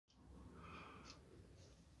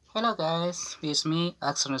Hello guys, it's me,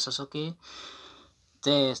 Axel Rene Suzuki.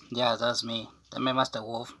 That's me. The my Master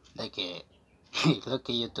Wolf, like a look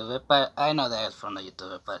at YouTuber, but I know that from the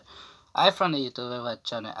YouTuber, but I from the YouTuber but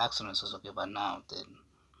channel Axel Rene Suzuki, but now then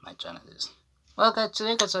my channel is. Well guys,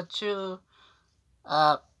 today got a two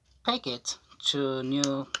uh packet, two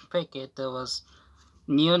new packet. There was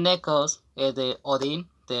new Nekos and the Odin,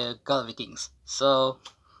 the God Vikings. So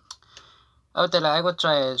after that, I will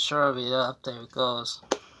try a short video after because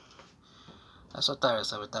I'm so tired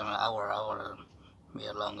every time an hour, be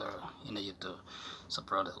longer in the YouTube. So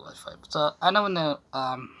probably Wi-Fi. So I don't know.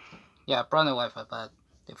 Yeah, probably Wi-Fi, but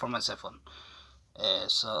for my cell phone.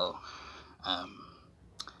 So um,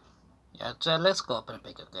 yeah. So let's go open a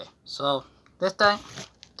pick. Okay. So this time,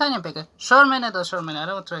 tiny pick. Short minute or short minute. I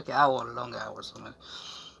don't take an hour, longer hours.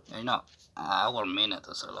 You know, hour minute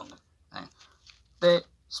or so longer. Right? The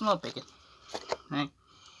small picket. Right?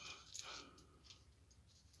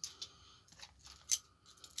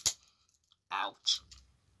 Ouch.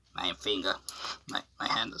 My finger, my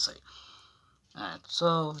hand is like. Alright,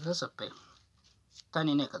 so there's a big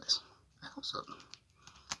tiny neck of this. I hope so.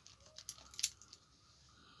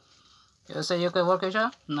 You say you can work it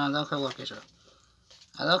out? No, I don't can work it out.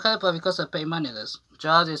 I don't help her because I pay money this.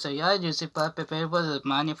 Judge is say, yeah, you see pay for the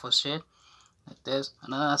money for shit like this.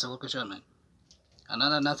 Another has to work it out, man.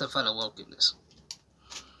 Another not a fellow working this.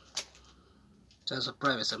 Just a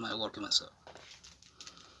privacy of my working myself.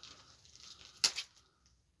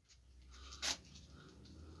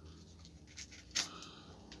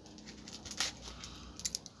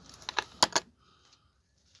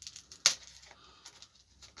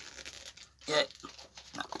 Yeah.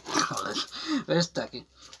 No. We're stuck in.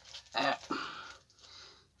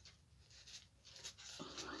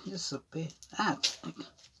 Just a bit. I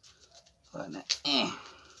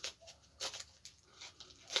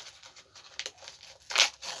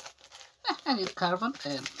need carbon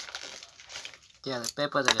and yeah, the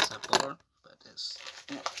paper that is a board, but it's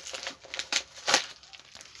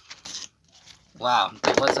wow,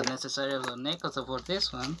 that wasn't necessary of the nickels for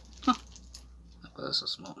this one. But it's so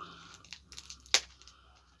small.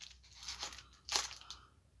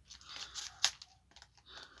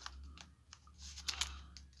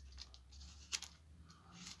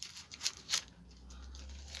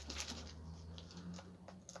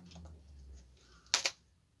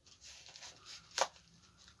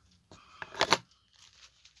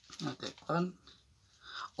 Okay, one.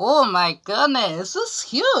 Oh my goodness, this is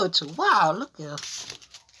huge! Wow, look at this.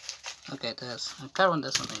 Okay, there's carbon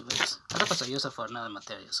doesn't make this. I thought I use it for another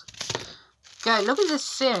materials. Guys, look at this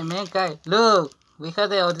thing, man. Guys, look, we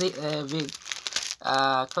have the Odin,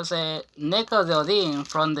 cause the neck of the Odin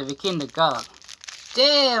from the Viking the god.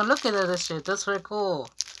 Damn, look at this shit. That's very cool.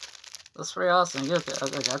 That's very awesome. Okay, I'll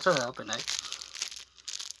try to open it.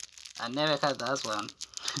 I never had that one.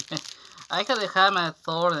 I had a hammer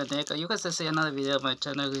Thor the neck. You guys see another video of my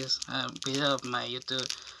channel is video of my YouTube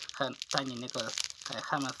tiny neck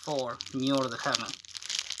hammer Thor near the hammer.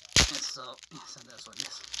 And so that's what it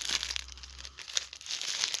is.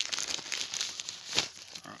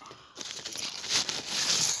 Right.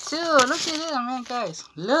 Dude, look at it, man, guys.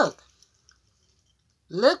 Look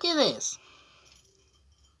at this.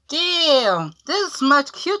 Damn, this is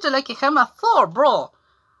much cuter like a hammer Thor, bro.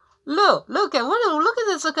 Look at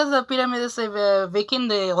this. Look at the pyramid. It's a Viking,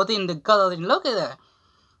 the Odin, the god Odin. Look at that.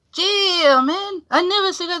 Damn, man, I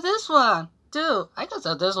never see this one. Dude, I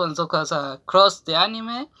got this one so cause cross the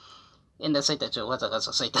anime in the site too. What's a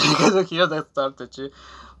site? Because here that started too.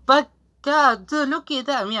 But God, dude, look at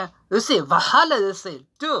that, man. You see Valhalla, this say,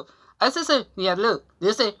 dude. I say, yeah, look,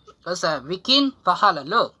 this say it's a Viking Valhalla.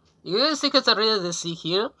 Look, you see, cause I read this see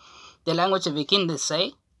here, the language of Viking they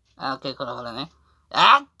say. Okay, hold on, man.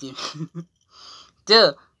 Dude,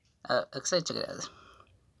 check it out.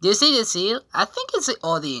 Do you see this here? I think it's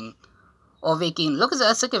Odin or Viking. Look at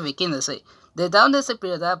that second Viking. They say the down there say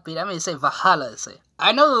pyramid say Valhalla. They say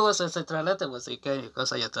I know it was a translator was okay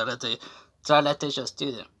because I a translation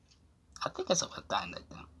student. I think it's about time like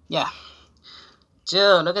that. Yeah.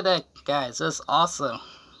 Dude, look at that, guys. That's awesome.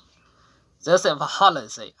 That's a Valhalla. They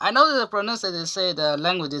say I know the pronunciation. They say the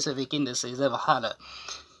language is a Viking. They say it's a Valhalla.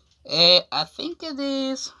 I think it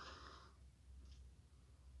is.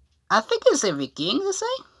 I think it's a Viking. They say.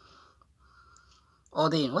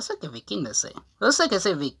 Odin, what's like a Viking they say? Looks like I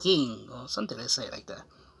say Viking or something they say like that.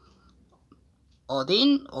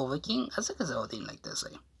 Odin or Viking? I think it's Odin like they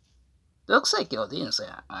say. Looks like Odin say.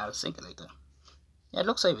 I was thinking like that. Yeah, it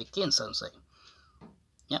looks like Viking sounds like.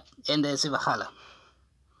 Yeah, and there's Valhalla.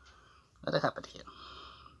 What happened here?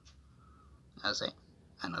 I say,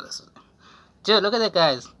 I know this is it. Dude, look at that,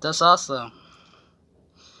 guys. That's awesome.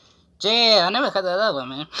 Yeah, I never had that one,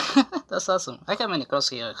 man. That's awesome. I have many cross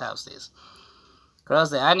here house this. Cross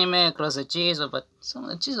the anime, cross the cheese, but some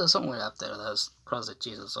the cheese is somewhere up there. That's cross the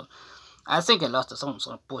cheese. So I think I lost some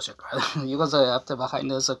bullshit. You guys are after behind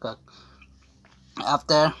this.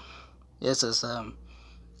 After this is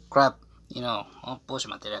crap. On push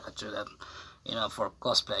material that for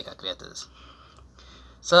cosplay I created this.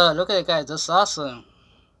 So look at it, guys. That's awesome.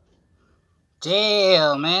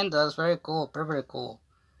 Damn, man, that's very cool. Very cool.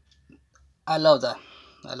 I love that.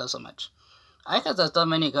 I love so much. I had so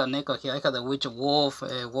many Neko here. I had the Witcher Wolf,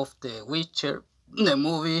 Wolf the Witcher, the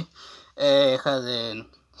movie. I had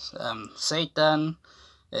Satan,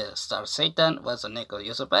 Star Satan was a Neko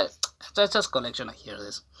user, but that's just collection here.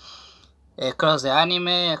 This across the anime,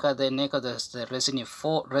 I had the Neko, the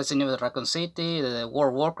Resident Evil Raccoon City, the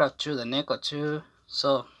World of Warcraft 2, the Neko 2.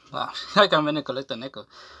 So wow, I can really collect the Neko.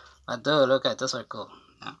 But dude, look at this, are cool.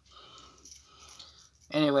 Yeah.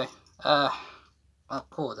 Anyway, oh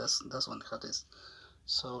cool, that's one how this.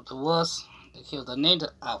 So there was here the name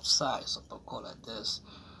outside, so cool like this,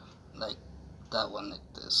 like that one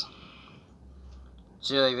like this.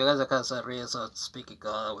 Sure, if you guys are kind of real, so speaking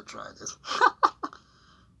God, I would try this.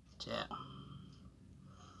 Yeah.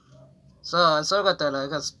 So I saw that I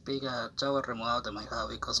got speak shower remote out of my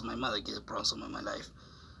house because my mother gave problems in my life.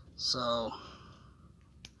 So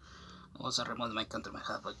I was a remote my country my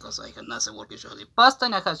house because I had nothing working show. The past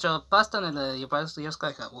time I had show past time the past years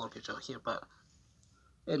I had working show here, but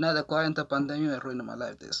another quarantine pandemic ruined my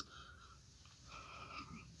life this.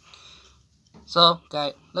 So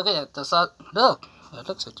guys, look at that. The sauce. Look, it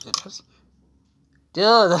looks so good.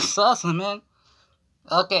 Dude, that's awesome, man.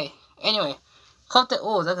 Okay. Anyway, hope that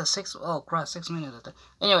that's 6 minutes.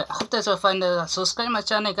 Anyway, I hope that you'll find subscribe my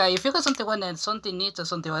channel, guys. If you got something neat or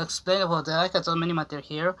something I explain about that, I got so many material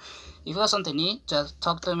here. If you got something neat, just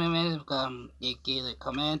talk to me, man. You give a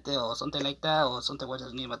comment or something like that, or something what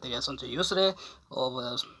is new material, something useful,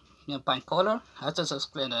 or pine color. I'll just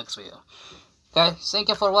explain the next video. Guys, thank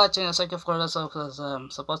you for watching. Thank you for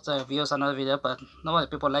supposed to views another video, but nobody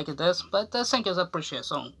people like this. But thank you, I appreciate.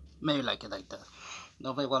 So maybe like it like that.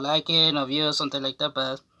 Nobody will like it, no views, something like that.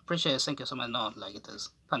 But appreciate it. Thank you so much. No like it this,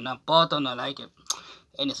 but not bottom, not like it.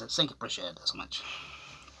 Anything. Thank you, appreciate it so much.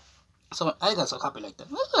 So I got so happy like that.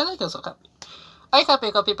 I get so happy. I happy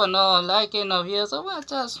because people know like it, no views. So well,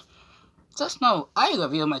 just know I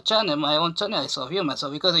review my channel, my own channel. I so view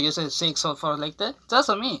myself because you say 6 or 4 like that. That's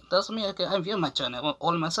me. That's me. Okay, I view my channel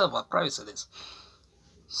all myself. What privacy this.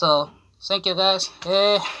 So thank you guys.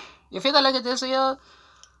 If you guys like this video,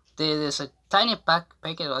 there's a tiny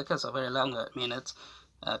packet. It's a very long minutes.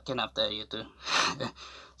 Can after YouTube.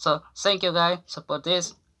 So thank you guys. Support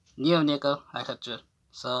this new nickel. I have to.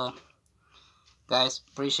 So guys,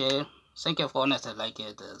 appreciate it. Thank you for honestly like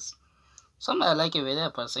it. Some I like your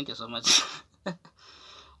video, but thank you so much.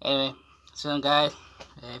 Anyway, so guys,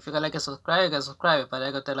 if you like it, subscribe, you can subscribe. But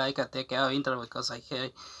I got to like take out intro because I hear,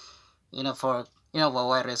 for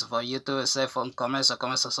what reason for YouTube say from comments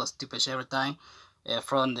are so stupid every time.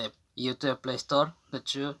 From the YouTube Play Store,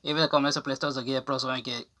 even the comments Play Store so get problem I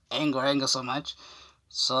get anger so much.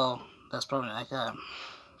 So that's probably I have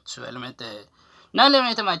to eliminate not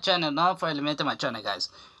eliminate my channel, not for eliminate my channel, guys.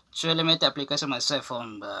 To eliminate the application myself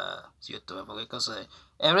from YouTube because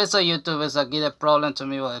every so YouTube is get a problem to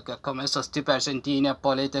me like comments so stupid Argentina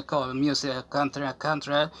political music country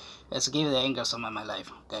it's give the anger some of my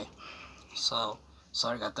life. Okay, so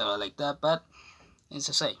sorry got that like that, but it's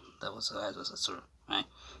to say that was true. Right,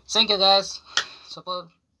 thank you guys. Suppose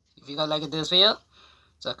if you guys like this video,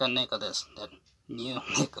 so I can make this that new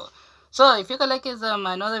Nico. So if you guys like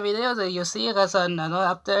another video that you see guys another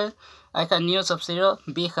after I can use Sub-Zero,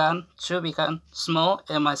 big hand, 2 big hand, small,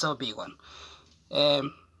 and myself big one.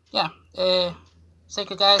 Yeah, thank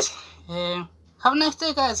you guys. Have a nice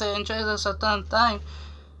day, guys. Enjoy the certain time.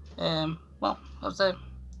 Well, I'll say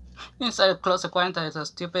inside close the quarantine is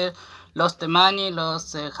stupid. Lost the money,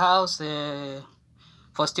 lost the house.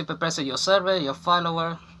 For stupid person, your server, your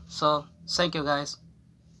follower. So thank you, guys.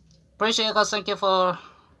 Appreciate you guys. Thank you for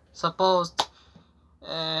support.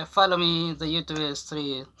 Follow me. The YouTube is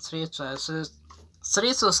three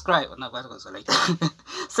subscribe. No, what was it like?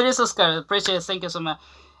 3 subscribers. Appreciate it. Thank you so much.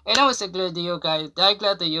 And I was glad you guys. I'm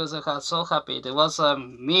glad the user got so happy. There was a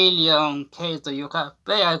million K to you have.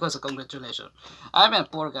 I was congratulations. I'm a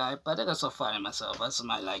poor guy, but I got so fun myself. That's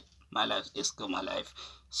my life. My life is good. My life.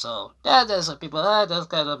 So there's people. There's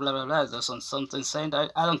kind of blah blah blah. There's something saying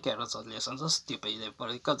that I don't care. That's listen. So stupid.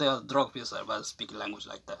 Because they are drug users, but speak language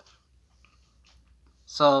like that.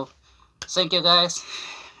 So thank you guys.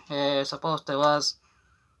 Suppose there was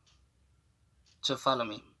to follow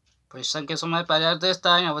me. Please thank you so much. But at this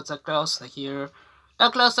time I was close here.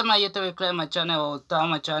 Not close to my YouTube, clear my channel or down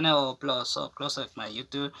my channel or plus or close to my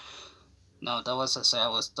YouTube. No, that was I say I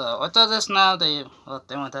was what does this now? They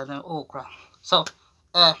oh crap. So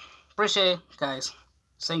appreciate guys.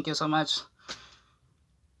 Thank you so much.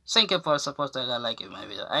 Thank you for support that I like my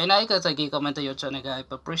video. I know you guys like comment on your channel guys,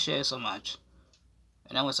 but appreciate so much.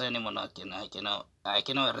 And I was say anymore I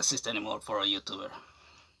cannot resist anymore for a YouTuber.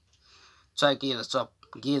 Try to stop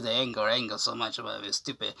give the anger so much about this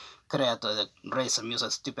stupid creator that raise some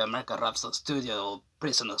music stupid American rap studio or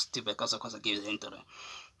prisoner stupid cause give the internet.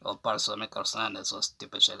 Or parts of American standards or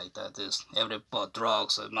stupid shit like that. This every pot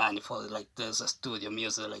drugs or money for like this a studio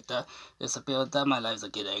music like that. It's a people that my life to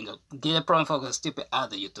get anger. Get a problem for the stupid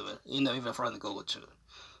other YouTuber, even from the Google too.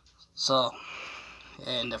 So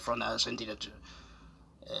and from Argentina too.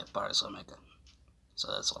 Paris of America.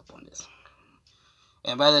 So that's what point is.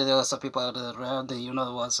 And by the way, there was some people out around the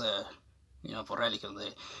was for religion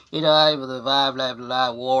the blah blah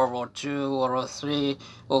blah World War II, World War III,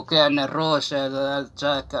 Ukraine, Russia,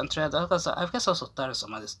 country. I guess also tired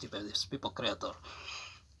some of these people creator.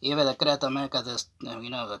 Even the creator America,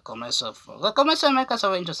 the commercial America is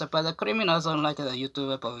so interesting, but the criminals don't like the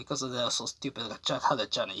YouTuber because they are so stupid. How the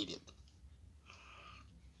China idiot.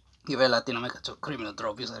 Even Latin America to criminal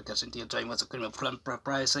drug user, Argentina trying was a criminal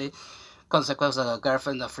propriety. Consequence of a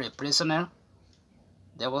girlfriend, a free prisoner.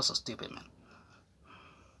 They were so stupid, man.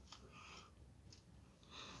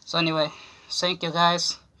 So anyway, thank you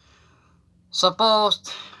guys.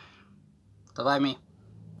 Supposed to buy me.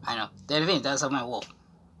 I know. Delvin, that's my wolf.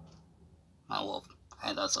 My wolf.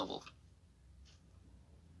 And that's a wolf.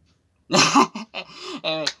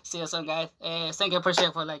 Anyway, see you soon, guys. Thank you,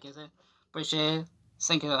 appreciate for liking it. Appreciate.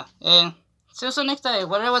 Thank you. And see you soon next time.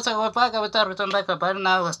 Whatever I go back, I will return back. But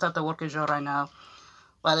now I start the working show right now.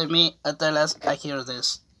 But me, I tell us, I hear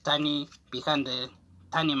this tiny behind the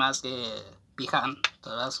tiny mask behind.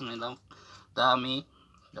 So that's me. That me.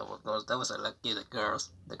 That was lucky the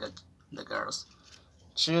girls.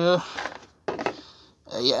 Two.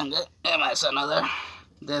 A younger and myself another.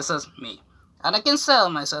 This is me. And I can sell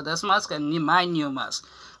myself this mask and my new mask.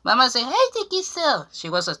 Mama say, hey, take it sell. She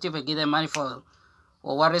was a stupid getting money for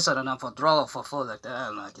what reason or not for drug or for food like that. I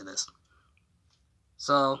don't know like this.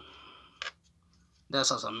 So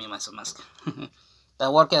that's also me myself mask.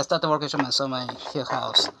 I started working on myself my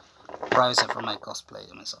house. Privacy for my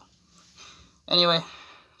cosplay myself. Anyway,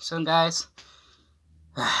 soon guys.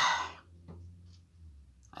 I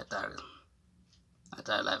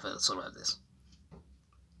tired life will survive this.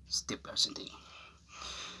 Stupid person thing.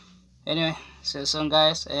 Anyway, see you soon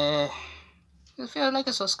guys. If you like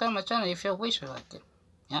it, subscribe my channel if you wish you like it.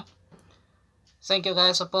 Yeah. Thank you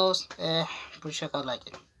guys, suppose. Appreciate you like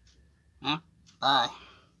it. Yeah. Bye.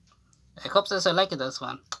 I hope that you like it this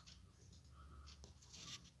one.